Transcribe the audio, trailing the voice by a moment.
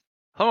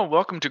Hello, and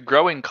welcome to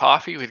Growing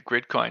Coffee with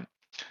Gridcoin.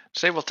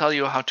 Today we'll tell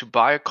you how to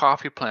buy a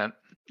coffee plant,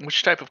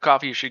 which type of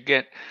coffee you should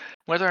get,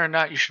 whether or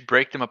not you should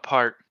break them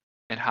apart,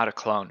 and how to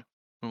clone.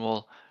 And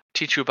we'll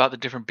teach you about the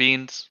different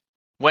beans,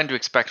 when to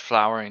expect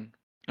flowering,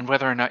 and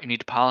whether or not you need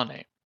to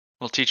pollinate.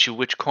 We'll teach you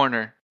which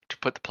corner to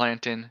put the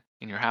plant in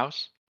your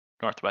house,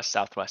 northwest,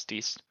 southwest,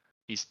 east,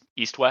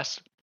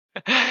 west.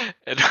 and,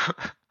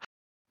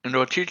 and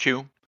we'll teach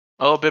you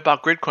a little bit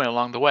about Gridcoin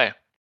along the way.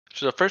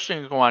 So the first thing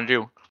you're going to want to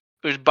do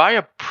is buy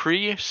a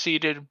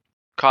pre-seeded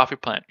coffee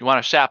plant. You want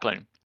a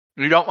sapling.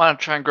 You don't want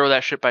to try and grow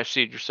that shit by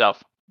seed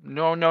yourself.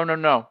 No, no, no,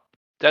 no.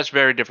 That's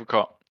very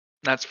difficult.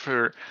 That's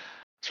for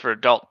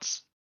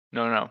adults.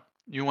 No, no.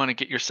 You want to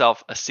get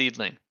yourself a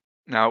seedling.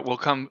 Now it will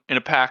come in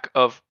a pack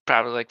of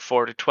probably like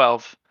 4 to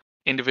 12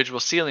 individual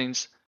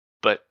seedlings,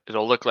 but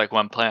it'll look like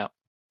one plant.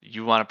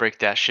 You want to break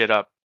that shit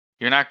up.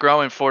 You're not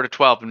growing 4 to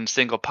 12 in a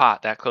single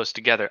pot that close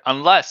together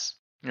unless,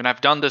 and I've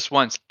done this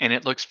once and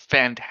it looks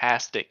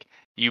fantastic,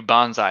 you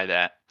bonsai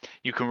that.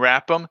 You can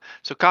wrap them.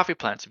 So coffee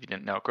plants, if you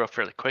didn't know, grow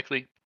fairly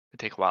quickly. They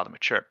take a while to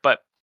mature,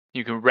 but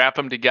you can wrap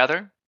them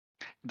together.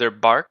 Their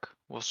bark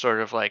will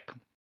sort of like,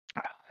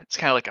 it's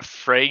kind of like a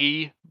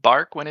fraggy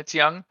bark when it's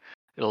young.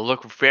 It'll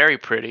look very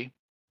pretty.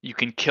 You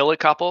can kill a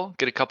couple,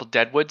 get a couple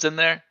deadwoods in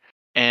there,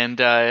 and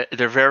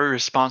they're very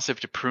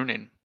responsive to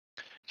pruning.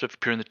 So if you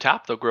prune the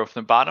top, they'll grow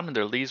from the bottom, and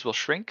their leaves will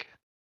shrink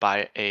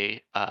by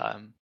a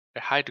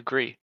high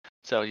degree.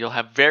 So you'll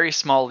have very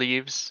small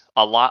leaves,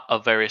 a lot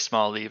of very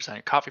small leaves on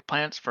your coffee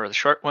plants for the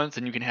short ones,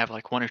 and you can have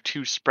like 1 or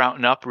 2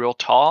 sprouting up real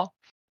tall.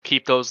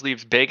 Keep those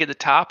leaves big at the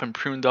top and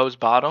prune those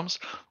bottoms.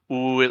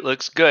 Ooh, it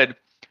looks good.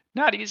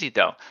 Not easy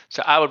though.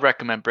 So I would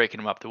recommend breaking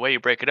them up. The way you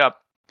break it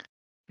up,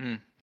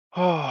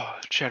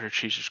 cheddar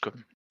cheese is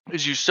good,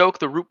 is you soak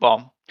the root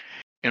ball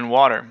in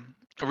water.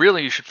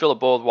 Really, you should fill a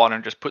bowl with water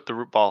and just put the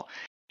root ball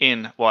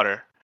in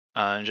water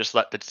and just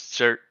let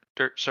the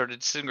dirt sort of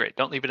disintegrate.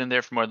 Don't leave it in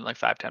there for more than like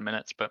 5-10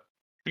 minutes, but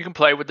you can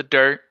play with the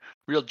dirt,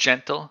 real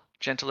gentle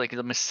like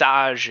the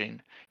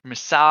massaging. You're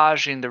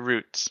massaging the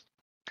roots.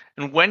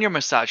 And when you're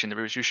massaging the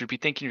roots, you should be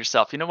thinking to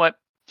yourself, you know what?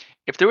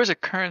 If there was a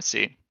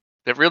currency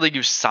that really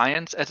used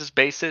science as its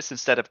basis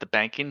instead of the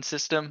banking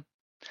system,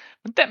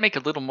 wouldn't that make a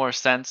little more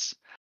sense?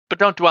 But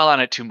don't dwell on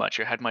it too much.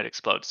 Your head might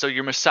explode. So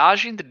you're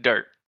massaging the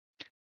dirt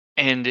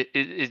and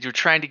you're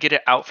trying to get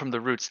it out from the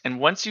roots. And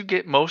once you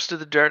get most of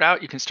the dirt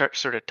out, you can start to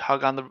sort of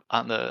tug on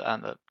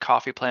the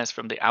coffee plants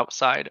from the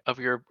outside of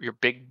your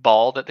big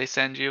ball that they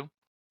send you.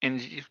 And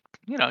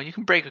you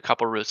can break a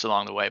couple roots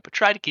along the way, but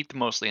try to keep them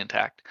mostly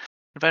intact.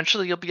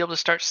 Eventually, you'll be able to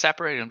start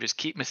separating them. Just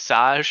keep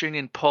massaging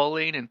and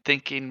pulling and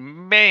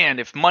thinking, man,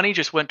 if money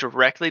just went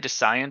directly to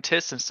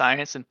scientists and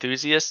science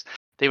enthusiasts,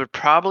 they would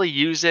probably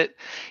use it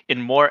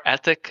in more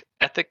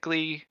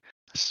ethically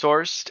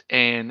sourced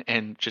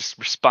and just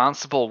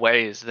responsible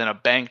ways than a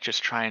bank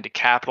just trying to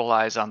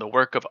capitalize on the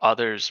work of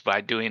others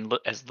by doing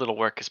as little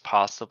work as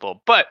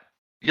possible. But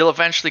you'll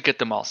eventually get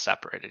them all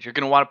separated. You're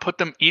going to want to put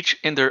them each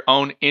in their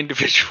own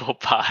individual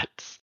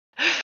pots.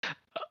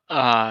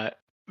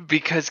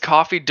 Because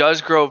coffee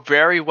does grow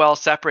very well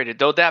separated,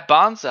 though that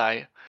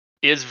bonsai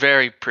is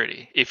very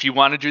pretty. If you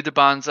want to do the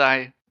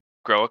bonsai,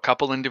 grow a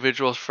couple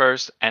individuals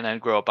first and then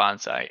grow a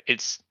bonsai.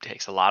 It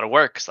takes a lot of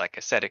work. 'Cause like I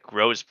said, it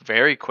grows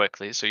very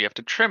quickly, so you have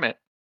to trim it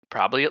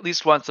probably at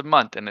least once a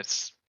month. And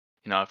it's,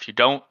 if you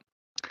don't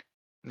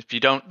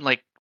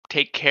like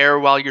take care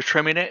while you're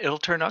trimming it, it'll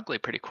turn ugly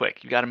pretty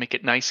quick. You got to make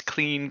it nice,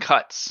 clean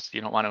cuts.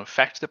 You don't want to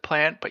affect the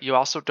plant, but you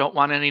also don't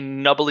want any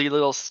nubbly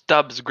little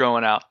stubs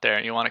growing out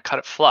there. You want to cut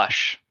it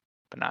flush,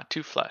 but not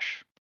too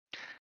flush.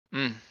 Oh,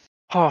 you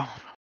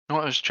know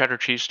what this cheddar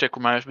cheese stick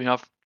reminds me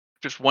of?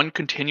 Just one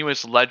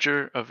continuous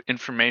ledger of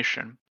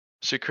information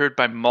secured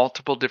by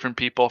multiple different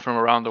people from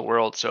around the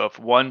world. So if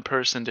one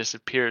person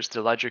disappears,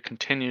 the ledger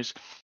continues.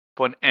 If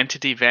one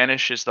entity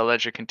vanishes, the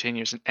ledger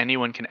continues, and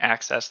anyone can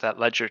access that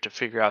ledger to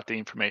figure out the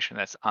information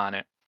that's on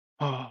it.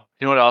 Oh,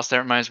 you know what else that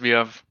reminds me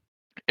of?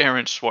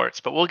 Aaron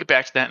Swartz, but we'll get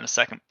back to that in a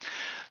second.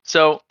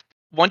 So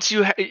once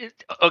you,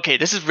 okay,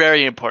 this is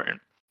very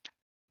important.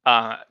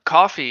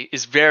 Coffee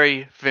is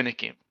very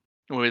finicky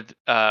with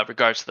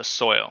regards to the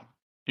soil.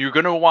 You're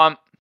going to want,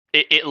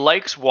 it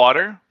likes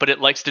water, but it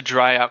likes to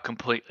dry out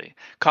completely.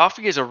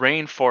 Coffee is a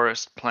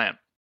rainforest plant,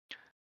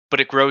 but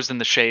it grows in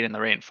the shade in the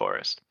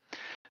rainforest.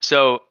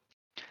 So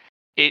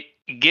it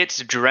gets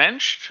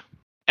drenched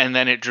and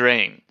then it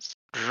drains.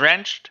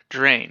 Drenched,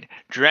 drain,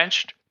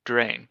 drenched,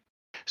 drain.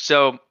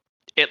 So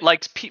it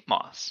likes peat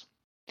moss.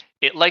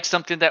 It likes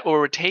something that will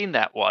retain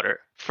that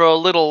water for a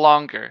little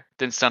longer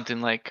than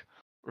something like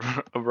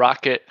a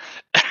rocket,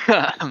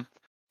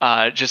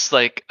 just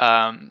like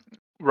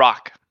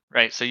rock,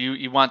 right? So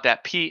you want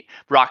that peat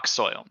rock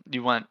soil.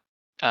 You want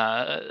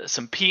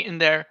some peat in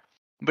there,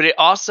 but it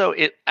also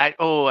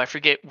I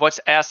forget what's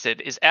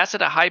acid. Is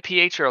acid a high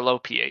pH or a low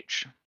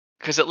pH?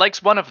 Because it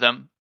likes one of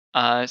them.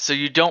 So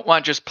you don't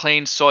want just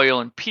plain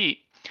soil and peat.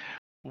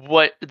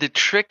 What the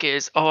trick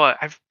is?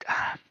 I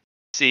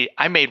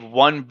made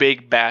one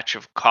big batch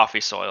of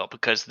coffee soil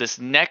because this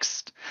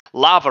next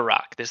lava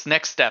rock, this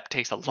next step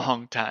takes a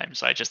long time.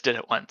 So I just did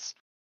it once.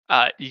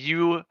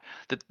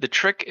 The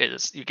trick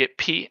is you get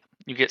peat,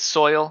 you get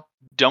soil.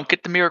 Don't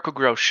get the Miracle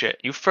Grow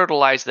shit. You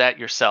fertilize that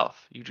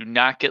yourself. You do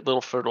not get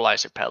little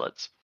fertilizer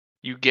pellets.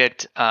 You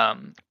get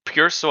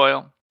pure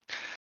soil.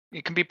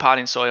 It can be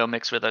potting soil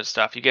mixed with other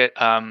stuff. You get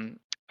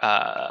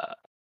uh,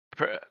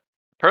 per-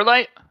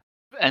 perlite,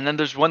 and then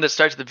there's one that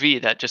starts with a V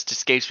that just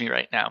escapes me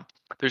right now.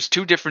 There's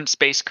two different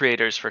space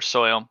creators for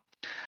soil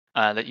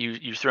that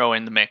you throw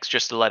in the mix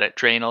just to let it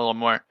drain a little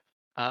more.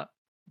 Uh,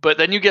 but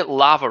then you get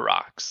lava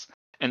rocks,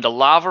 and the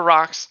lava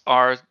rocks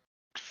are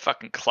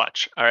fucking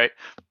clutch. All right,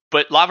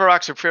 but lava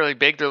rocks are fairly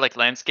big. They're like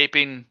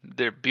landscaping,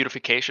 they're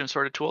beautification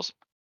sort of tools.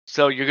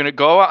 So you're gonna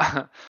go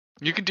out.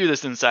 You can do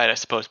this inside, I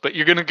suppose, but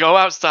you're gonna go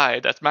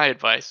outside. That's my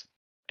advice,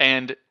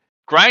 and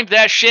grind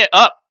that shit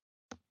up.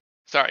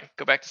 Sorry,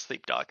 go back to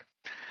sleep, dog.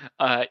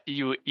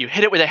 You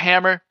hit it with a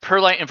hammer,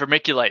 perlite and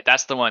vermiculite.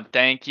 That's the one.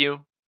 Thank you,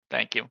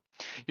 thank you.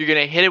 You're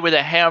gonna hit it with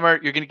a hammer.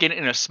 You're gonna get it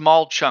in a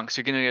small chunks.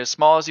 You're gonna get as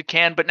small as you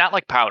can, but not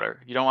like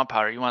powder. You don't want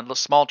powder. You want little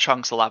small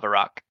chunks of lava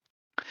rock.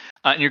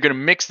 And you're gonna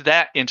mix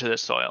that into the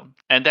soil,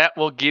 and that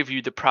will give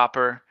you the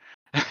proper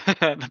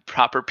the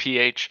proper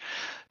pH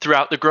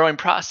throughout the growing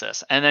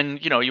process. And then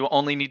you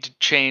only need to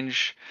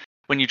change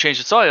when you change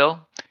the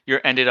soil.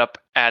 You're ended up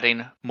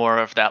adding more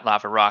of that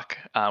lava rock,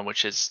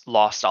 which has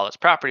lost all its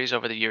properties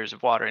over the years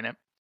of watering it.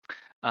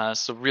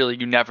 So really,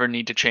 you never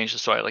need to change the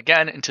soil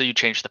again until you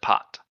change the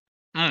pot.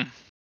 Oh,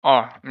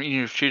 I'm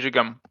eating cheese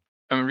again.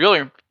 And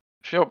really,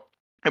 so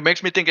it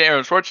makes me think of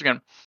Aaron Swartz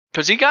again,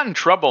 because he got in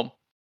trouble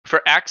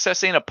for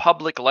accessing a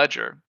public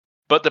ledger,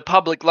 but the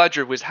public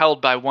ledger was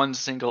held by one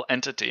single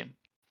entity.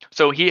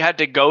 So he had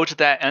to go to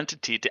that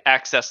entity to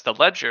access the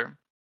ledger,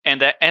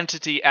 and that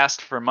entity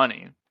asked for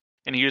money.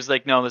 And he was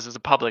like, no, this is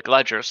a public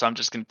ledger, so I'm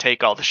just going to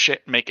take all the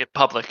shit and make it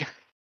public,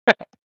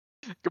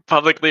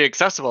 publicly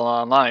accessible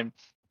online.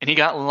 And he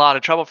got in a lot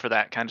of trouble for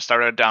that, kind of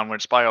started a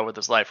downward spiral with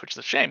his life, which is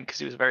a shame because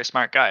he was a very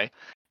smart guy.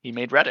 He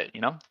made Reddit,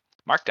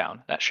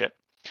 Markdown, that shit.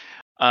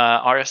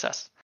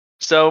 RSS.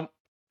 So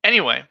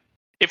anyway,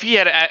 if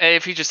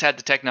he just had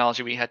the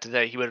technology we had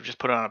today, he would have just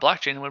put it on a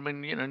blockchain and would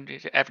have been,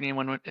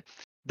 everyone would.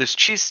 This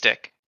cheese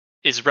stick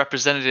is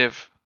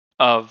representative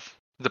of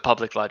the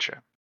public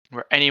ledger,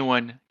 where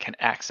anyone can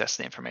access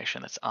the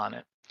information that's on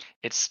it.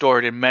 It's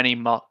stored in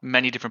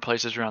many different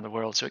places around the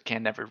world, so it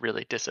can never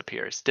really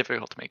disappear. It's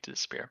difficult to make to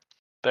disappear.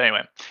 But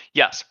anyway,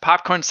 yes,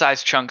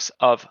 popcorn-sized chunks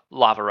of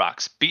lava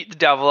rocks. Beat the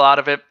devil out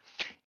of it.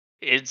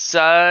 It's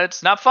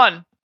not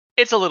fun.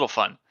 It's a little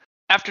fun.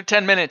 After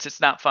 10 minutes, it's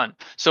not fun.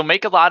 So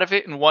make a lot of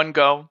it in one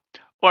go,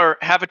 or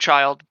have a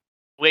child,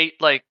 wait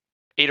like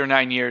 8 or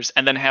 9 years,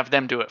 and then have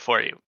them do it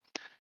for you.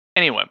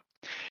 Anyway,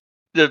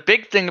 the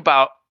big thing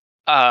about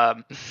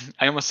I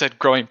almost said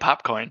growing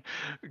popcorn,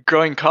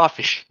 growing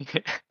coffee.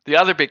 The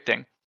other big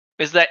thing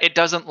is that it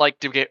doesn't like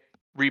to get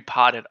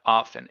repotted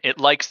often. It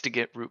likes to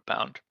get root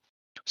bound.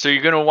 So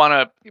you're going to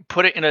want to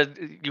put it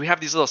in you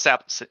have these little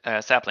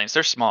saplings.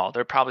 They're small.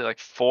 They're probably like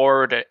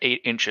 4 to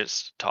 8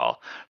 inches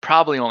tall.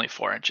 Probably only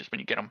 4 inches when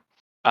you get them.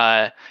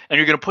 And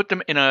you're going to put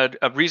them in a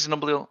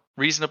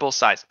reasonable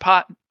sized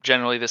pot.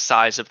 Generally, the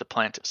size of the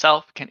plant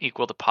itself can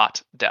equal the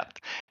pot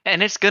depth.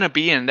 And it's going to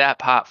be in that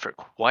pot for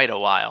quite a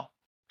while.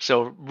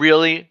 So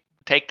really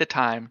take the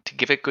time to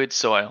give it good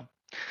soil.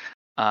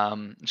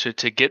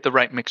 To get the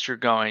right mixture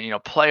going,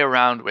 play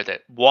around with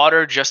it.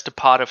 Water just a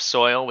pot of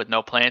soil with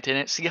no plant in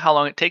it. See how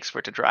long it takes for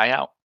it to dry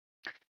out.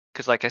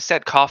 Because like I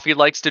said, coffee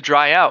likes to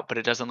dry out, but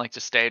it doesn't like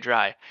to stay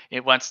dry.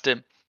 It wants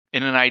to,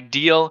 in an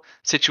ideal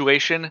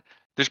situation,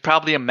 there's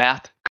probably a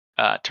math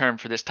term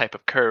for this type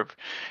of curve.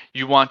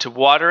 You want to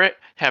water it,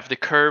 have the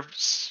curve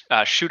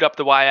shoot up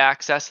the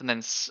y-axis, and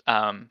then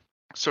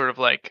sort of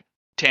like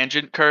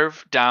tangent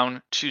curve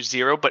down to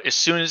 0. But as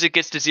soon as it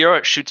gets to 0,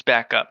 it shoots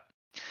back up.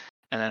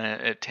 And then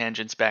it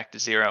tangents back to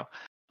 0.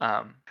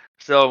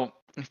 So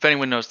if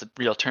anyone knows the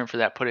real term for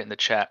that, put it in the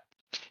chat.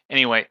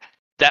 Anyway,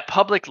 that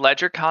public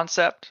ledger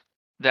concept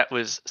that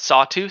was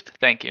sawtooth,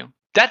 thank you.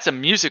 That's a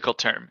musical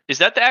term. Is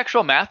that the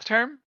actual math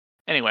term?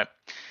 Anyway,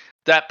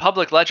 that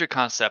public ledger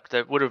concept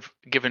that would have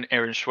given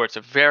Aaron Swartz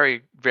a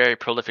very, very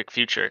prolific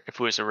future if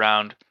it was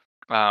around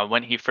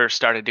when he first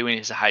started doing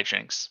his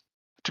hijinks.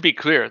 To be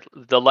clear,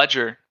 the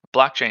ledger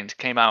blockchain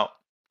came out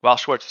while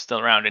Swartz was still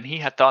around, and he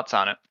had thoughts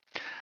on it.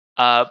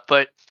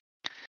 But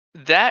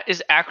that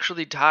is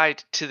actually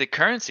tied to the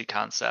currency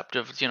concept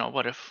of,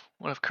 what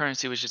if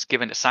currency was just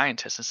given to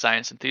scientists and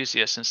science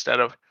enthusiasts instead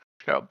of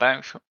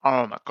banks?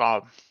 Oh my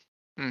God.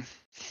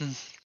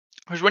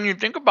 Because when you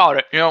think about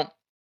it,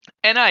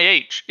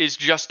 NIH is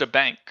just a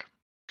bank.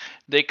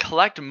 They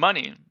collect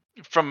money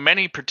from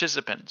many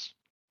participants,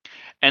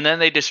 and then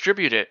they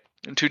distribute it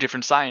to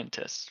different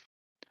scientists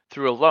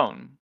through a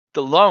loan.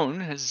 The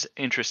loan has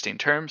interesting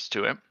terms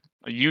to it.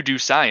 You do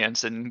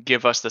science and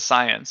give us the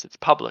science. It's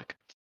public.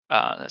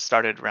 That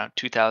started around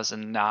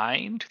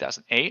 2009,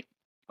 2008.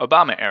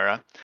 Obama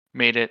era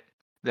made it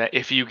that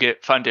if you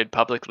get funded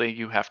publicly,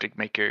 you have to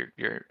make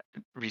your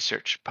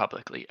research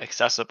publicly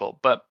accessible.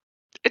 But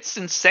it's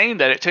insane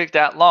that it took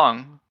that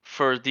long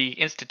for the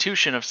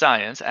institution of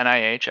science,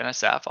 NIH,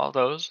 NSF, all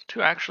those,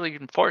 to actually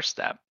enforce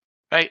that.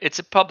 right? It's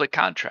a public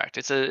contract.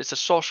 It's a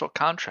social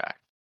contract.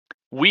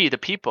 We, the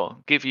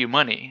people, give you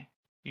money.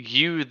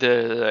 You,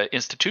 the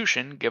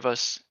institution, give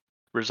us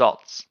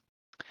results.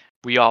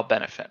 We all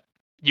benefit.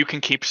 You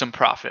can keep some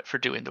profit for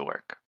doing the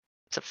work.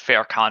 It's a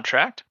fair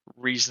contract,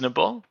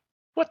 reasonable.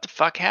 What the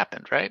fuck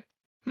happened, right?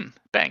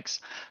 Banks.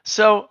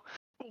 So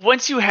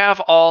once you have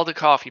all the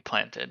coffee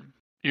planted,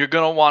 you're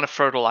going to want to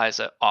fertilize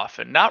it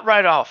often, not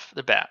right off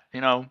the bat.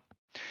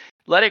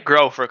 Let it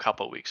grow for a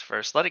couple of weeks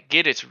first. Let it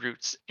get its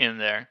roots in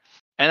there.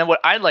 And then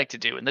what I like to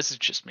do, and this is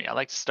just me, I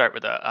like to start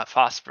with a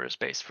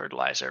phosphorus-based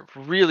fertilizer.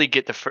 Really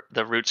get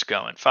the roots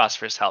going.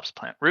 Phosphorus helps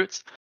plant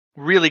roots.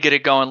 Really get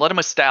it going. Let them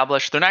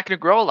establish. They're not going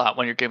to grow a lot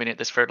when you're giving it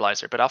this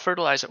fertilizer, but I'll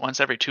fertilize it once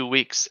every 2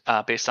 weeks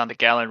based on the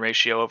gallon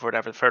ratio of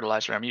whatever the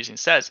fertilizer I'm using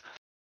says.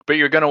 But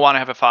you're going to want to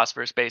have a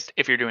phosphorus based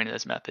if you're doing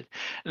this method.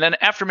 And then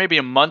after maybe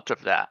a month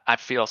of that, I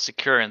feel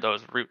secure in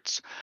those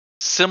roots.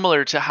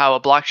 Similar to how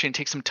a blockchain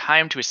takes some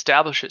time to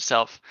establish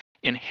itself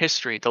in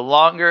history. The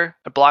longer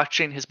a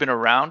blockchain has been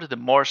around, the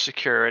more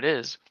secure it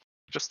is.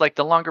 Just like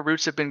the longer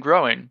roots have been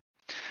growing,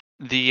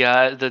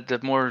 the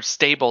more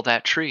stable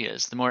that tree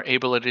is, the more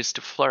able it is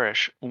to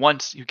flourish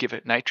once you give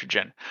it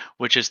nitrogen,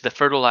 which is the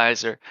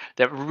fertilizer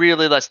that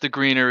really lets the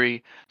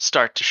greenery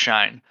start to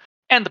shine,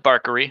 and the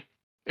barkery,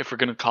 if we're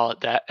going to call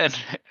it that,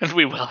 and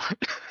we will.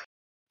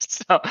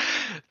 So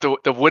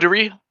the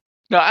woodery.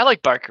 No, I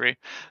like barkery.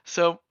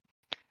 So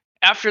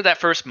after that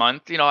first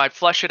month, I'd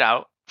flush it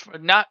out,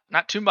 not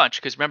too much,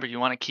 because remember you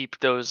want to keep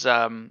those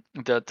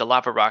the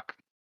lava rock,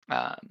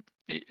 uh,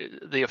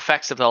 the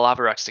effects of the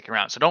lava rock sticking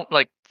around. So don't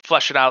like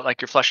flush it out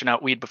like you're flushing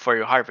out weed before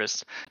you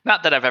harvest.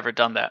 Not that I've ever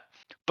done that,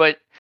 but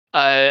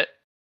uh,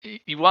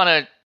 you want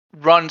to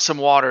run some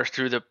water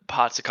through the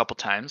pots a couple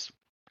times,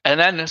 and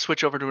then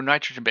switch over to a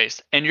nitrogen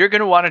based. And you're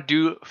going to want to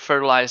do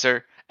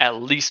fertilizer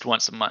at least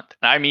once a month.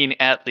 I mean,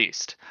 at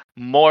least.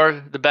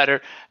 More the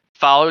better.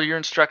 Follow the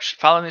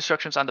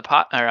instructions on the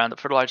pot or on the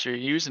fertilizer you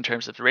use in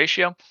terms of the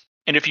ratio.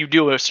 And if you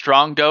do a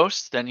strong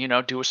dose, then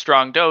do a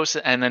strong dose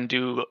and then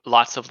do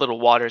lots of little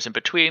waters in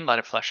between, let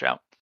it flush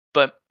out.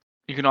 But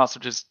you can also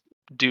just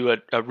do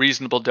a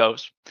reasonable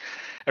dose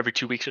every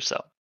 2 weeks or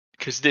so.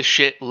 Because this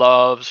shit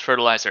loves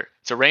fertilizer.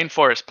 It's a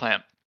rainforest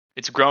plant.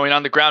 It's growing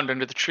on the ground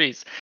under the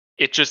trees.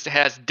 It just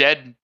has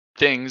dead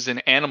things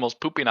and animals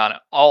pooping on it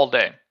all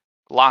day.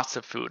 Lots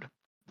of food.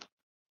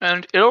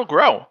 And it'll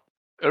grow.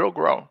 It'll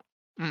grow.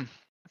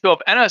 So if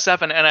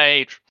NSF and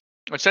NIH,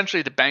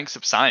 essentially the banks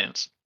of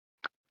science,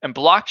 and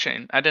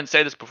blockchain, I didn't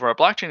say this before,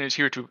 blockchain is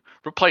here to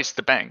replace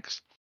the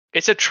banks.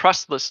 It's a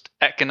trustless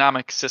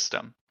economic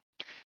system,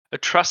 a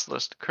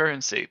trustless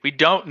currency. We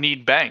don't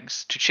need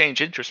banks to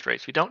change interest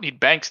rates. We don't need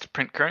banks to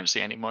print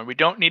currency anymore. We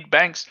don't need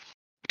banks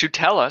to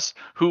tell us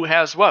who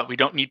has what. We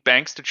don't need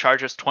banks to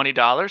charge us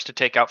 $20 to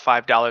take out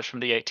 $5 from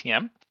the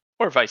ATM.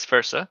 Or vice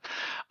versa.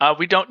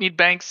 We don't need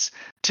banks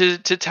to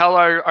tell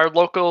our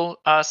local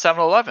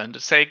 7-Eleven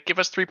to say, give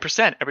us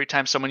 3% every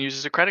time someone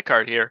uses a credit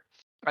card here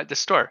at the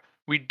store.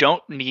 We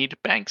don't need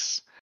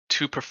banks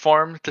to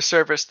perform the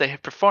service they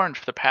have performed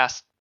for the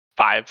past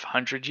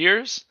 500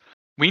 years.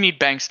 We need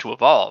banks to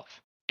evolve.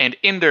 And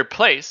in their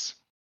place,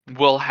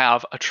 we'll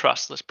have a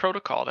trustless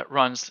protocol that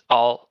runs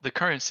all the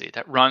currency,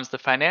 that runs the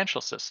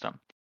financial system.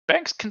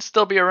 Banks can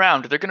still be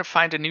around. They're going to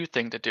find a new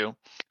thing to do.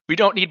 We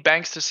don't need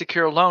banks to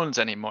secure loans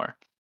anymore.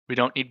 We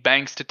don't need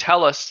banks to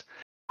tell us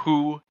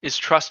who is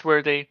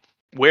trustworthy,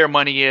 where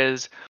money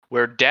is,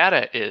 where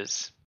data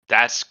is.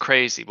 That's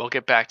crazy. We'll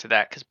get back to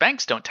that because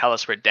banks don't tell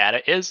us where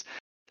data is.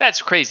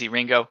 That's crazy,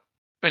 Ringo.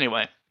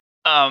 Anyway,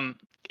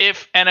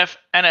 if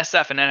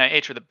NSF and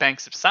NIH are the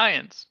banks of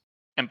science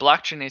and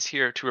blockchain is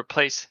here to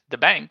replace the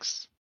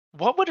banks,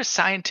 what would a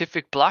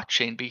scientific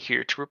blockchain be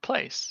here to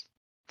replace?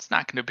 It's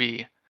not going to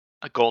be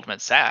a Goldman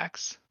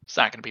Sachs. It's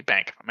not going to be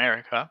Bank of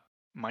America.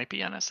 It might be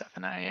NSF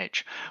and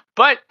NIH.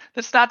 But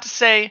that's not to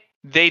say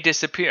they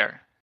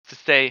disappear. To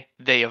say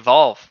they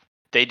evolve.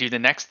 They do the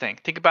next thing.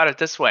 Think about it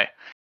this way.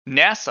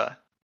 NASA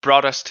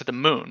brought us to the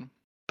moon.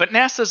 But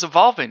NASA's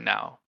evolving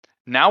now.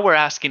 Now we're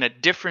asking a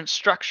different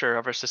structure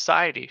of our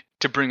society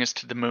to bring us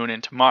to the moon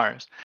and to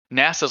Mars.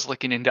 NASA's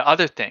looking into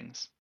other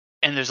things.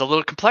 And there's a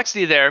little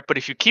complexity there, but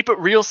if you keep it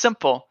real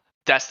simple,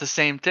 that's the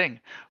same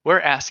thing.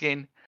 We're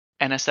asking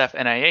NSF,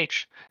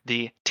 NIH,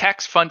 the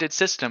tax-funded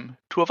system,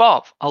 to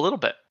evolve a little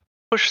bit.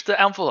 Push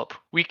the envelope.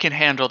 We can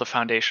handle the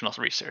foundational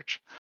research.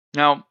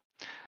 Now,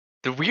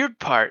 the weird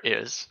part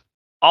is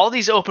all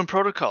these open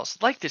protocols,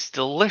 like this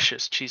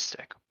delicious cheese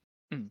stick.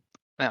 It's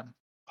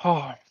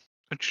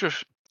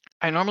just,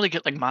 I normally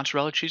get like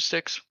mozzarella cheese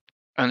sticks,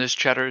 and this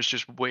cheddar is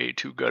just way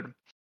too good.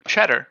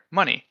 Cheddar,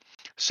 money.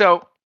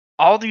 So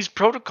all these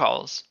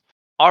protocols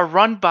are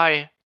run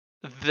by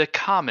the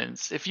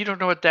commons. If you don't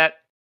know what that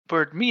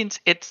word means,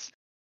 it's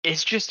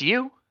just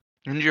you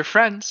and your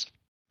friends.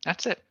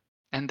 That's it.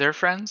 And their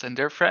friends and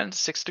their friends,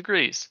 6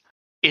 degrees.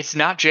 It's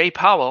not Jay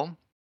Powell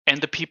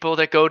and the people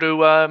that go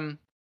to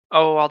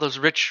all those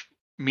rich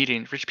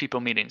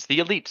people meetings, the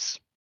elites.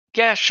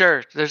 Yeah,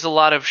 sure. There's a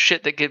lot of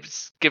shit that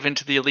gets given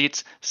to the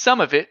elites.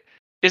 Some of it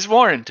is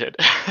warranted.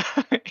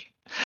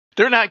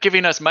 They're not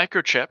giving us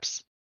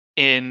microchips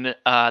in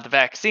the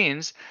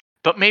vaccines,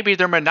 but maybe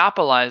they're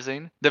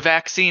monopolizing the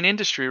vaccine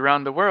industry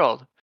around the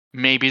world.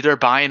 Maybe they're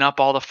buying up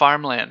all the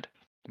farmland.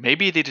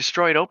 Maybe they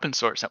destroyed open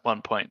source at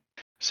one point.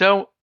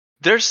 So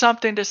there's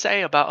something to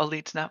say about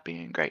elites not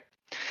being great.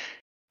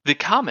 The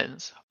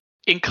commons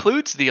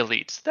includes the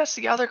elites. That's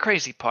the other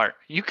crazy part.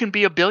 You can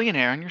be a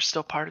billionaire and you're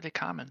still part of the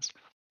commons.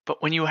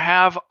 But when you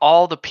have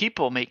all the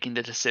people making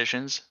the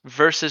decisions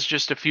versus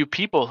just a few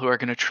people who are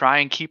going to try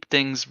and keep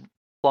things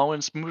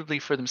flowing smoothly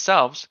for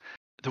themselves,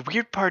 the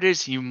weird part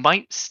is you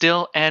might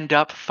still end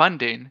up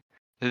funding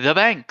the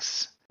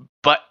banks,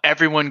 but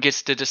everyone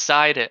gets to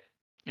decide it.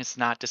 It's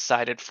not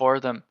decided for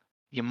them.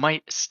 You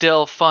might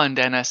still fund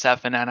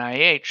NSF and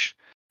NIH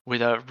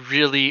with a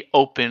really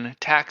open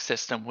tax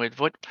system with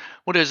what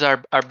does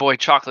our boy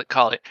Chocolate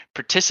call it?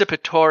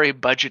 Participatory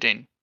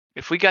budgeting.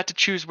 If we got to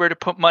choose where to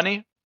put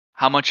money,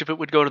 how much of it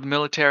would go to the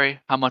military,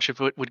 how much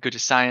of it would go to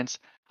science,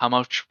 how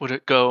much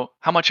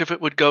of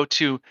it would go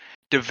to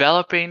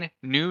developing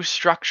new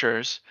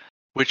structures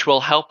which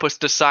will help us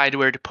decide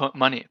where to put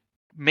money,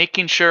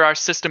 making sure our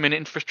system and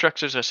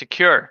infrastructures are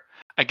secure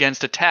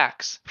against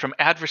attacks from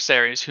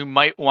adversaries who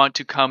might want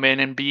to come in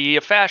and be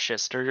a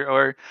fascist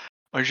or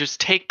just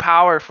take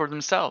power for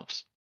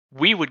themselves.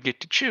 We would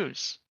get to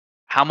choose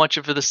how much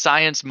of the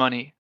science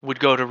money would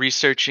go to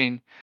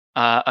researching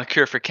a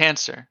cure for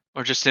cancer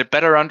or just a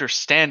better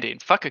understanding.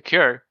 Fuck a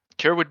cure.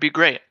 Cure would be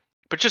great,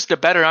 but just a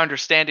better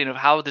understanding of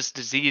how this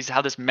disease,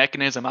 how this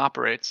mechanism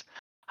operates.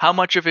 How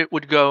much of it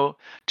would go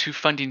to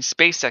funding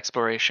space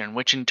exploration,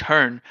 which in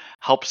turn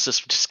helps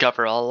us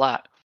discover a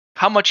lot?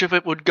 How much of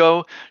it would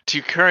go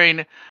to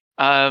curing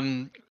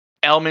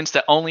ailments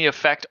that only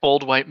affect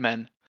old white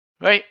men,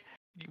 right?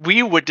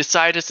 We would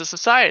decide as a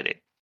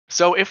society.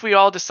 So if we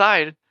all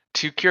decide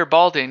to cure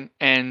balding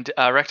and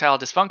erectile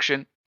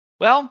dysfunction,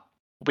 well,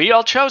 we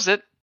all chose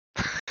it.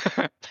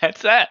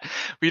 That's that.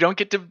 We don't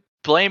get to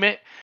blame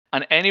it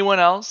on anyone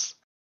else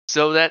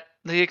so that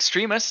the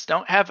extremists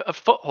don't have a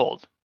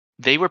foothold.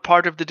 They were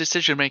part of the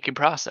decision making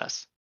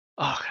process.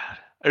 Oh, God.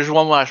 There's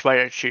one last bite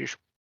of cheese.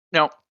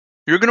 Now,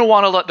 you're going to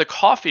want to let the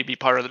coffee be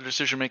part of the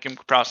decision making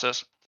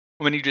process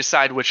when you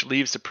decide which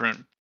leaves to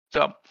prune.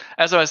 So,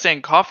 as I was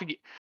saying, coffee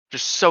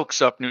just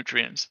soaks up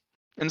nutrients,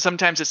 and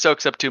sometimes it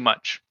soaks up too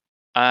much.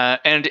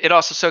 And it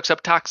also soaks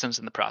up toxins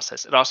in the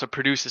process. It also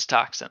produces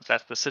toxins.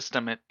 That's the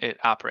system it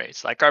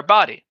operates, like our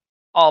body.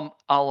 All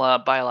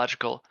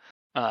biological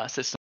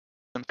systems.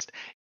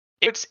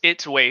 It's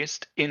its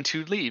waste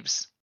into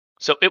leaves.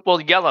 So it will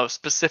yellow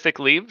specific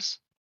leaves,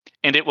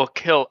 and it will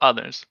kill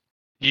others.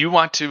 You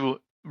want to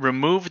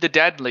remove the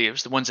dead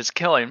leaves, the ones it's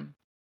killing,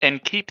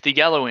 and keep the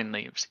yellowing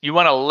leaves. You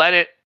want to let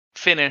it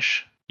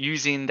finish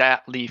using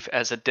that leaf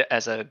as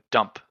a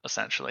dump,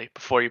 essentially,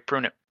 before you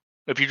prune it.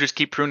 If you just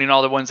keep pruning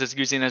all the ones it's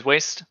using as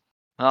waste,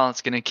 well,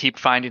 it's going to keep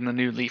finding the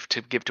new leaf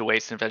to give to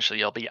waste, and eventually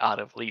you'll be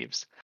out of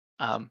leaves.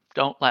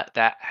 Don't let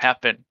that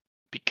happen.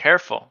 Be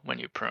careful when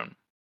you prune.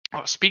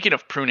 Oh, speaking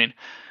of pruning,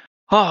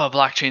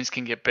 blockchains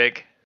can get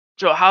big.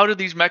 So how do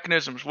these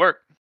mechanisms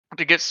work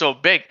to get so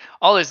big?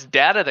 All this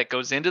data that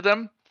goes into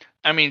them.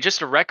 I mean,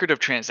 just a record of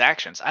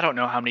transactions. I don't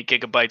know how many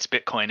gigabytes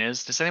Bitcoin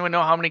is. Does anyone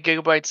know how many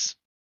gigabytes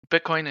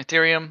Bitcoin,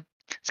 Ethereum?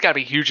 It's got to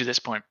be huge at this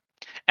point.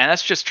 And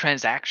that's just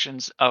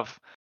transactions of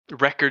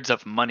records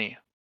of money,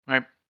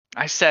 right?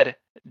 I said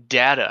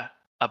data,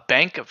 a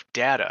bank of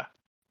data.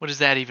 What does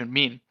that even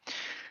mean?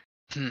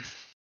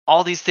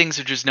 All these things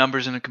are just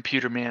numbers in a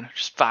computer, man.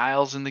 Just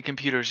files in the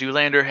computer.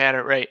 Zoolander had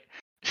it right.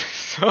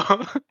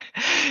 So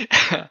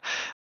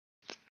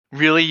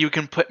really, you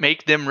can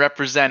make them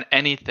represent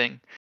anything.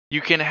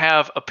 You can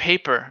have a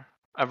paper,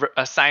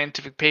 a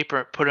scientific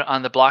paper, put it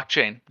on the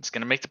blockchain. It's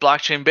going to make the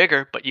blockchain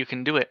bigger, but you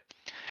can do it.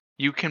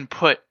 You can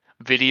put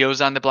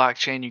videos on the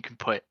blockchain. You can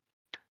put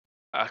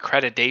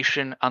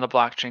accreditation on the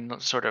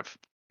blockchain, sort of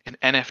an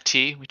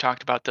NFT. We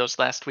talked about those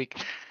last week.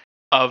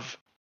 Of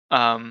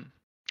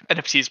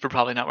NFTs would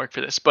probably not work for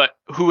this, but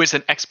who is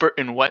an expert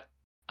in what?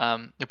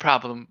 The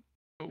problem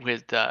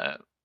with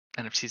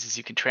NFTs is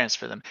you can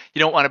transfer them. You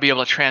don't want to be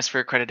able to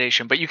transfer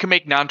accreditation, but you can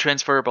make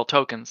non-transferable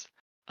tokens.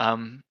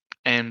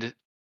 And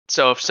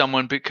so if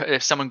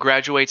someone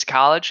graduates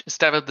college,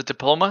 instead of the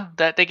diploma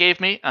that they gave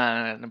me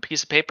on a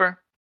piece of paper,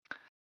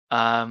 that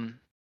I'm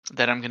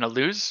going to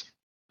lose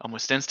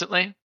almost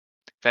instantly.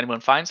 If anyone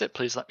finds it,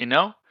 please let me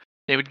know.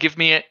 They would give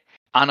me it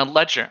on a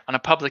ledger, on a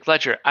public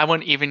ledger. I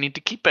wouldn't even need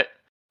to keep it.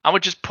 I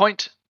would just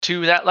point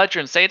to that ledger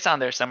and say it's on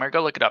there somewhere.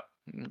 Go look it up,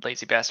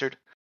 lazy bastard.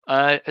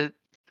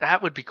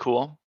 That would be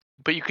cool.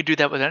 But you could do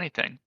that with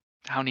anything.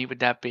 How neat would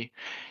that be?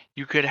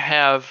 You could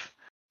have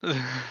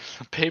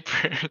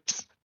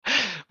papers.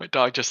 My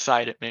dog just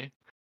sighed at me.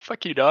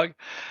 Fuck you, dog.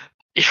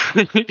 You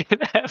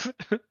could have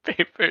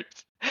papers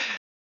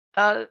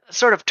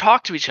sort of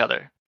talk to each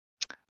other,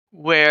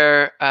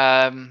 where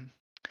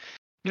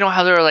you know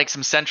how there are like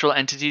some central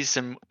entities,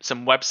 some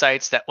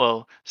websites that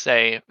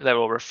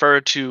will refer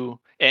to,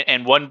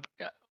 and one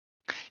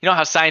You know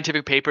how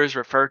scientific papers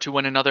refer to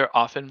one another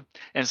often?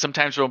 And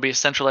sometimes there will be a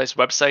centralized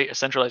website, a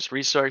centralized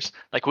resource,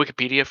 like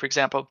Wikipedia, for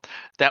example,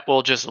 that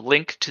will just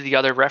link to the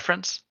other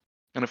reference.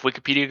 And if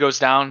Wikipedia goes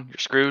down, you're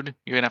screwed.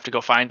 You're going to have to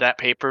go find that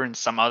paper in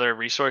some other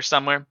resource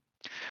somewhere.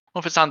 Well,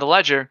 if it's on the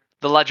ledger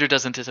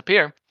doesn't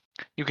disappear.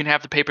 You can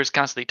have the papers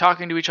constantly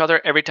talking to each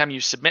other. Every time you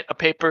submit a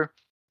paper,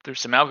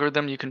 there's some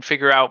algorithm. You can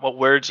figure out what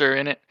words are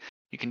in it.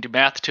 You can do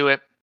math to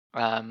it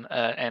and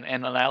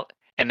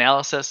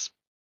analysis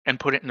and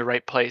put it in the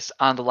right place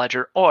on the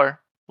ledger or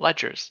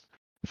ledgers.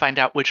 Find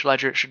out which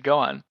ledger it should go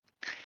on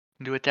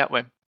and do it that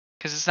way.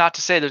 Because it's not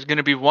to say there's going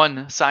to be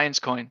one science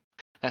coin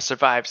that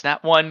survives,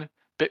 not one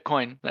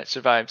Bitcoin that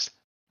survives.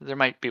 There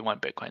might be one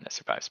Bitcoin that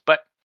survives,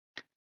 but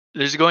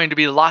there's going to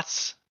be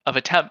lots of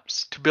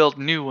attempts to build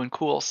new and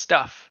cool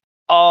stuff,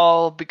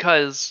 all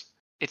because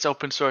it's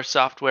open source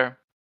software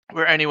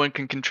where anyone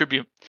can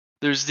contribute.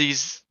 There's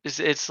these,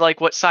 it's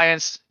like what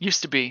science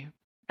used to be.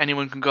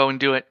 Anyone can go and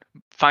do it,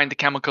 find the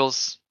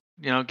chemicals,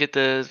 get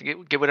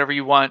whatever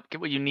you want, get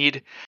what you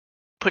need,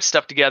 put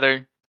stuff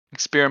together,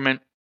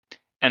 experiment,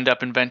 end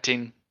up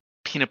inventing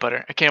peanut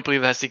butter. I can't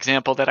believe that's the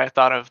example that I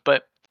thought of,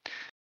 but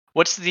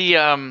what's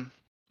the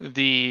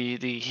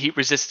heat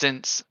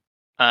resistance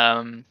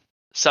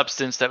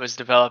substance that was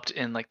developed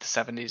in like the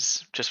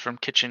 70s just from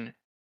kitchen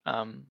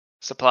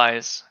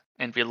supplies,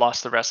 and we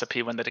lost the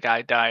recipe when the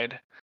guy died?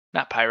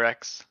 Not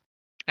Pyrex.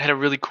 It had a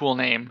really cool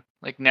name.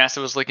 Like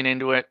NASA was looking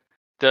into it.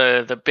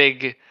 The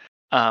big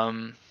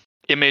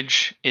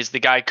image is the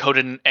guy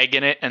coated an egg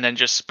in it and then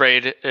just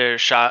sprayed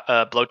shot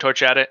a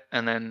blowtorch at it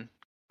and then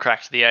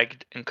cracked the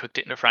egg and cooked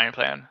it in a frying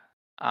pan.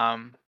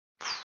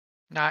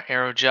 Not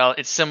aerogel.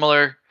 It's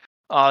similar.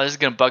 Oh, this is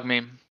gonna bug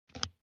me.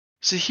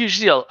 It's a huge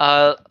deal.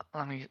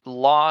 Let me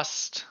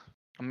lost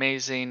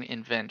amazing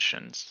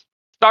inventions.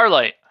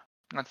 Starlight.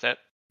 That's it.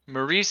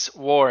 Maurice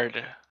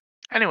Ward.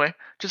 Anyway,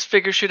 just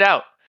figure shit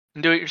out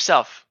and do it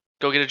yourself.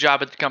 Go get a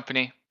job at the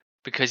company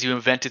because you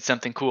invented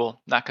something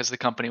cool, not because the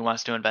company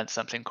wants to invent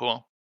something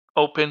cool.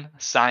 Open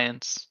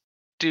science.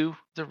 Do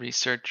the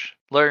research.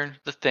 Learn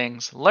the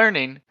things.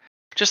 Learning,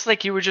 just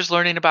like you were just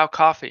learning about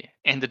coffee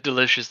and the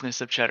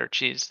deliciousness of cheddar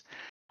cheese.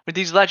 With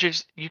these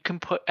ledgers, you can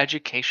put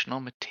educational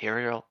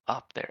material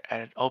up there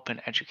and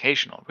open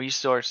educational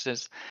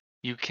resources.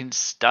 You can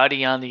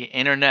study on the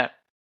internet,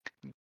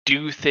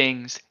 do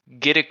things,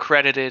 get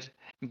accredited,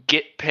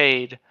 get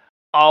paid,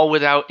 all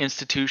without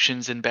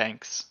institutions and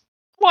banks.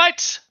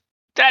 What?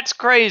 That's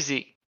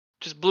crazy.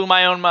 Just blew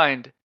my own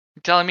mind.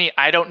 You're telling me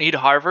I don't need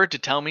Harvard to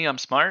tell me I'm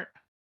smart?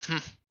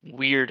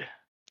 Weird.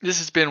 This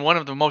has been one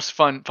of the most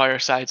fun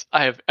firesides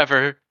I have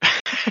ever,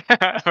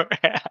 ever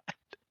had.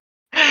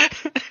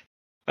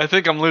 I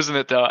think I'm losing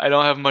it though. I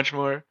don't have much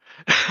more.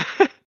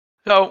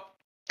 So,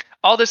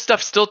 all this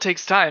stuff still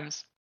takes time.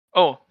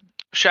 Oh,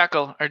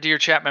 Shackle, our dear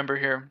chat member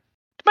here.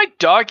 Did my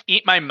dog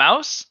eat my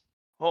mouse?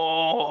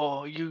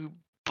 Oh, you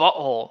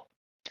butthole.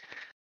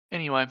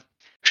 Anyway,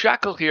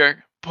 Shackle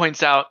here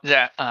points out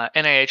that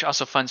NIH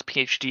also funds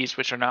PhDs,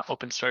 which are not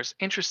open source.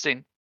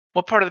 Interesting.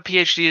 What part of the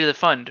PhD do they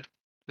fund?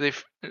 Do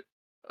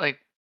they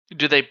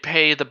do they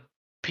pay the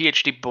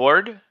PhD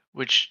board,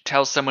 which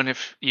tells someone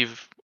if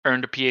you've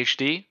earned a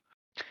PhD?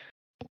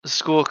 The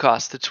school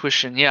costs, the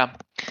tuition, yeah.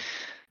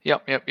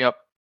 Yep.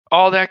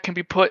 All that can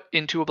be put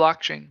into a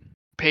blockchain,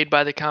 paid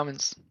by the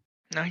commons.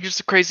 Now here's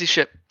the crazy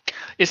shit.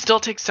 It still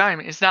takes time.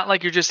 It's not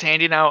like you're just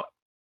handing out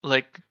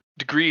like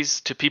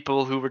degrees to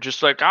people who were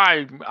just like,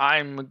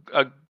 I'm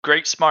a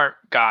great smart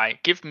guy.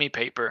 Give me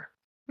paper.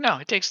 No,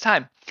 it takes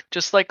time.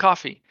 Just like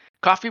coffee.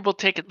 Coffee will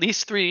take at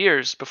least 3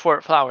 years before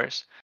it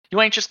flowers. You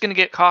ain't just gonna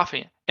get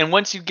coffee. And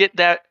once you get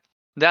that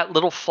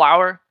little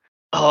flower,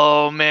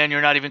 oh man,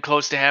 you're not even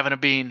close to having a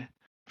bean.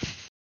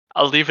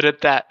 I'll leave it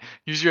at that.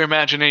 Use your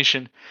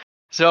imagination.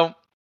 So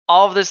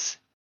all of this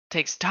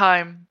takes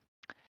time.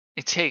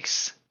 It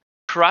takes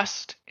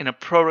trust in a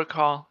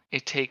protocol.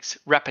 It takes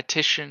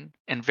repetition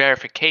and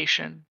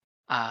verification.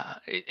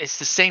 It's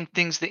the same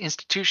things the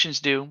institutions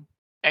do,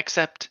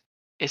 except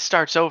it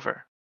starts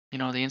over.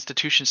 The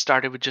institution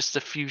started with just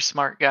a few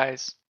smart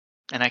guys.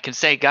 And I can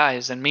say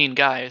guys and mean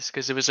guys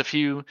because it was a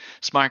few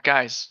smart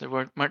guys. There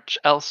weren't much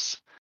else.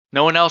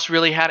 No one else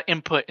really had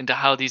input into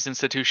how these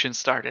institutions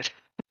started.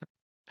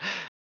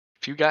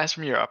 Few guys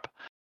from Europe.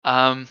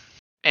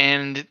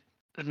 And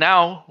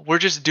now we're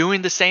just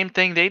doing the same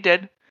thing they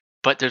did,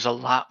 but there's a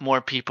lot more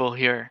people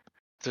here.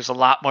 There's a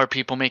lot more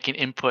people making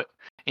input.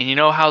 And you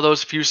know how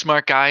those few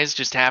smart guys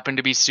just happen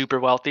to be super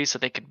wealthy so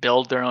they could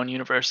build their own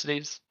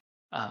universities?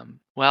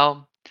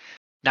 Well,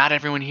 not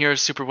everyone here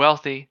is super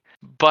wealthy,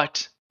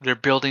 but they're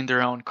building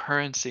their own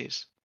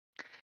currencies.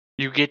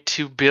 You get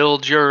to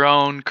build your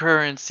own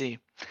currency.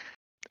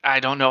 I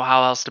don't know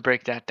how else to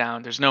break that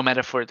down. There's no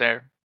metaphor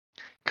there.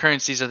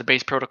 Currencies are the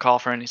base protocol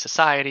for any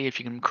society. If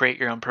you can create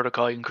your own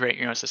protocol, you can create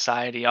your own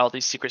society. All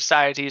these secret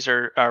societies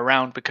are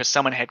around because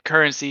someone had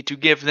currency to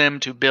give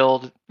them to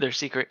build their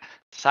secret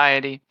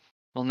society.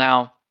 Well,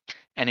 now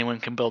anyone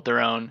can build their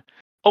own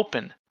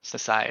open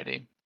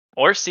society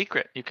or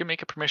secret. You can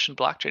make a permissioned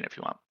blockchain if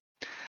you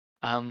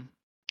want.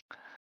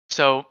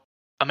 So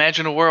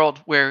Imagine a world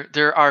where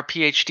there are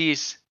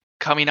PhDs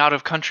coming out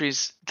of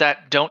countries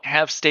that don't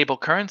have stable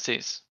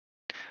currencies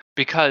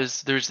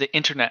because there's the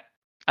internet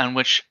on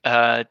which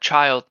a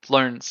child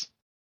learns,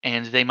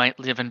 and they might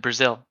live in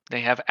Brazil.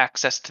 They have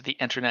access to the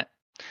internet.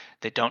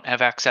 They don't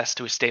have access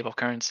to a stable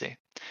currency,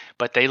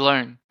 but they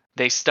learn,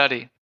 they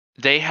study,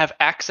 they have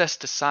access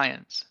to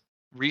science,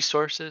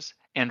 resources,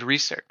 and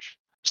research.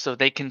 So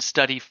they can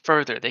study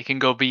further. They can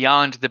go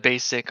beyond the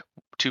basic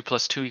 2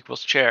 plus 2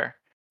 equals chair.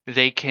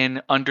 They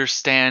can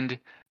understand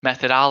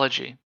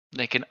methodology.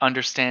 They can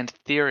understand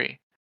theory,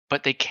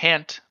 but they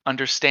can't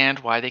understand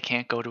why they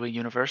can't go to a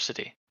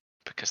university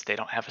because they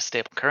don't have a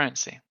stable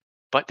currency.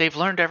 But they've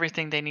learned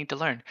everything they need to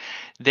learn.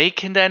 They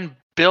can then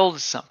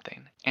build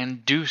something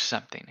and do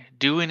something,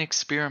 do an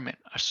experiment,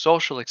 a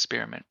social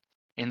experiment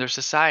in their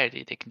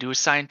society. They can do a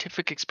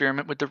scientific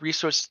experiment with the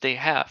resources they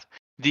have.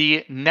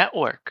 The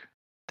network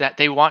that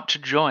they want to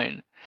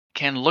join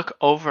can look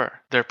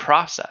over their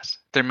process,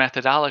 their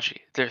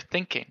methodology, their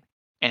thinking,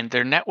 and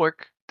their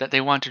network that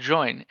they want to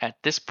join at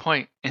this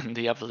point in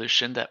the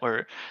evolution that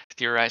we're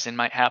theorizing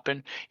might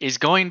happen is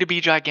going to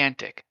be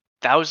gigantic.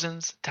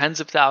 Thousands, tens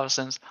of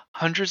thousands,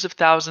 hundreds of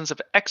thousands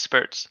of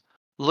experts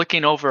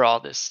looking over all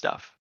this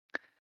stuff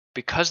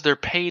because they're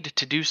paid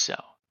to do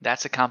so.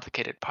 That's a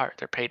complicated part.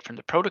 They're paid from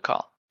the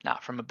protocol,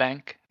 not from a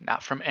bank,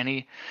 not from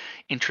any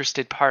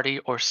interested party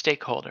or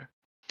stakeholder.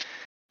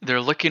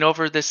 They're looking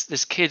over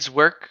this kid's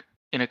work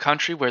in a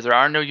country where there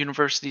are no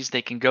universities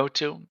they can go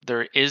to.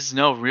 There is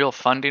no real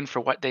funding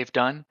for what they've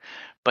done,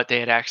 but they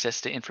had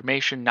access to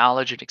information,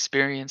 knowledge, and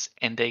experience,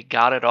 and they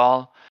got it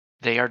all.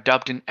 They are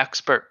dubbed an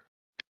expert.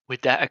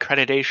 With that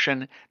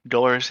accreditation,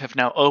 doors have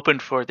now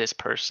opened for this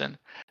person.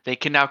 They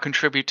can now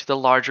contribute to the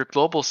larger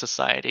global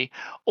society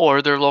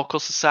or their local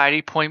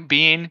society. Point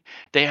being,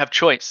 they have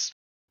choice.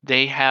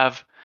 They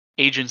have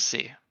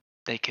agency.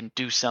 They can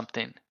do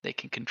something. They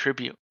can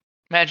contribute.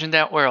 Imagine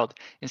that world.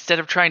 Instead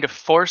of trying to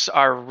force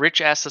our rich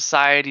ass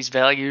society's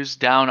values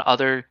down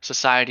other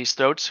societies'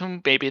 throats,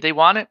 whom maybe they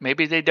want it,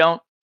 maybe they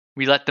don't,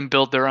 we let them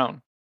build their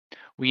own.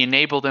 We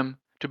enable them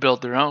to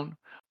build their own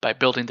by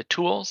building the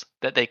tools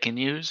that they can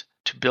use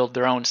to build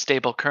their own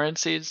stable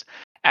currencies,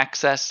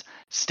 access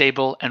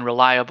stable and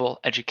reliable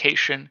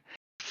education,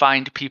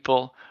 find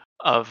people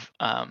of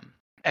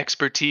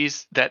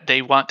expertise that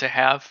they want to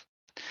have,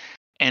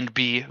 and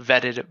be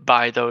vetted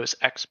by those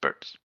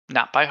experts,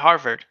 not by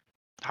Harvard.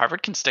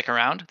 Harvard can stick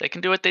around. They can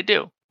do what they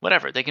do.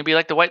 Whatever. They can be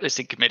like the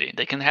whitelisting committee.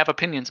 They can have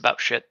opinions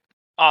about shit.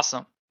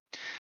 Awesome.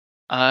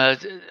 Uh,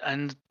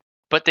 and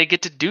but they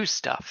get to do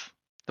stuff.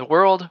 The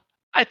world,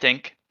 I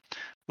think,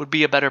 would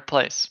be a better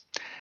place.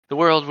 The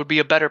world would be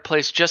a better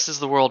place just as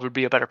the world would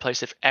be a better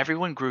place if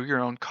everyone grew your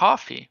own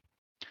coffee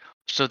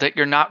so that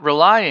you're not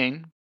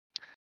relying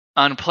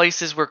on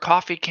places where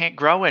coffee can't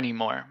grow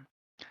anymore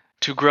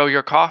to grow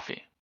your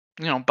coffee.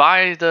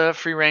 Buy the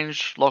free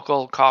range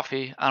local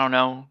coffee. I don't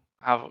know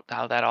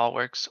how that all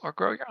works, or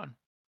grow your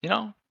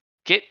own.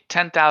 Get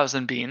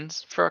 10,000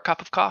 beans for a cup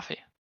of coffee.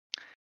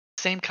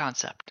 Same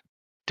concept.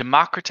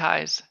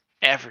 Democratize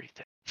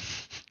everything.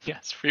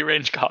 Yes, free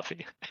range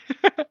coffee.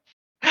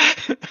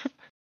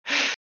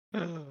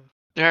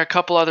 There are a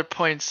couple other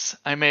points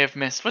I may have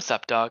missed. What's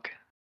up, dog?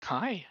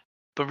 Hi.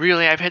 But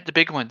really, I've hit the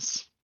big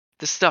ones.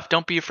 This stuff,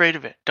 don't be afraid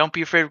of it. Don't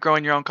be afraid of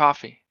growing your own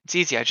coffee. It's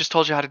easy. I just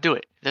told you how to do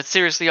it. That's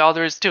seriously all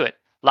there is to it.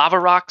 Lava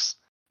rocks,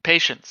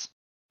 patience,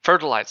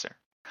 fertilizer.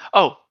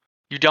 Oh,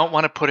 you don't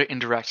want to put it in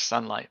direct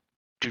sunlight.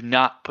 Do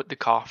not put the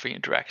coffee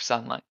in direct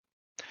sunlight.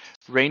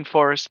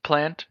 Rainforest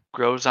plant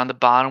grows on the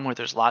bottom where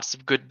there's lots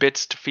of good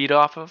bits to feed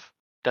off of.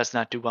 Does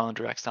not do well in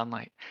direct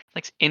sunlight. It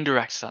likes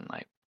indirect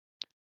sunlight.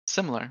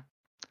 Similar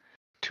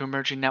to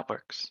emerging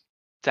networks.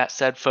 That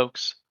said,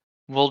 folks,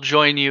 we'll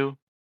join you.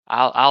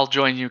 I'll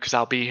join you because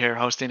I'll be here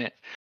hosting it.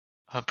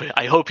 But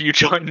I hope you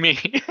join me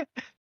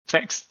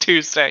next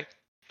Tuesday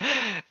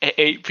at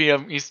 8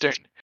 p.m. Eastern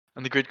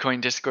on the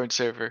Gridcoin Discord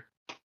server.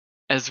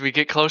 As we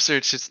get closer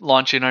to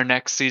launching our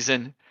next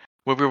season,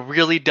 where we'll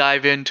really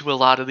dive into a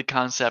lot of the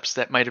concepts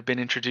that might have been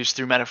introduced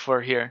through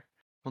metaphor here.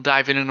 We'll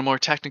dive in a more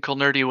technical,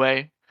 nerdy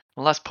way,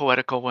 a less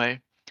poetical way,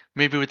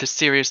 maybe with a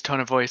serious tone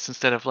of voice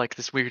instead of like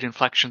this weird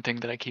inflection thing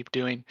that I keep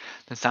doing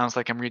that sounds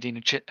like I'm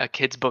reading a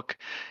kid's book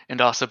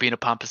and also being a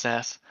pompous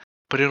ass.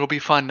 But it'll be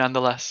fun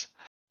nonetheless.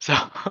 So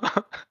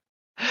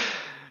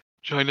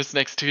join us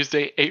next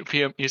Tuesday, 8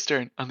 p.m.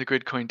 Eastern on the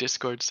Gridcoin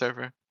Discord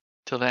server.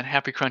 Till then,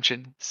 happy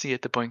crunching. See you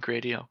at the Boink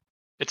Radio.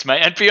 It's my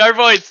NPR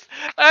voice.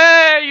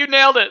 Hey, you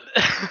nailed it.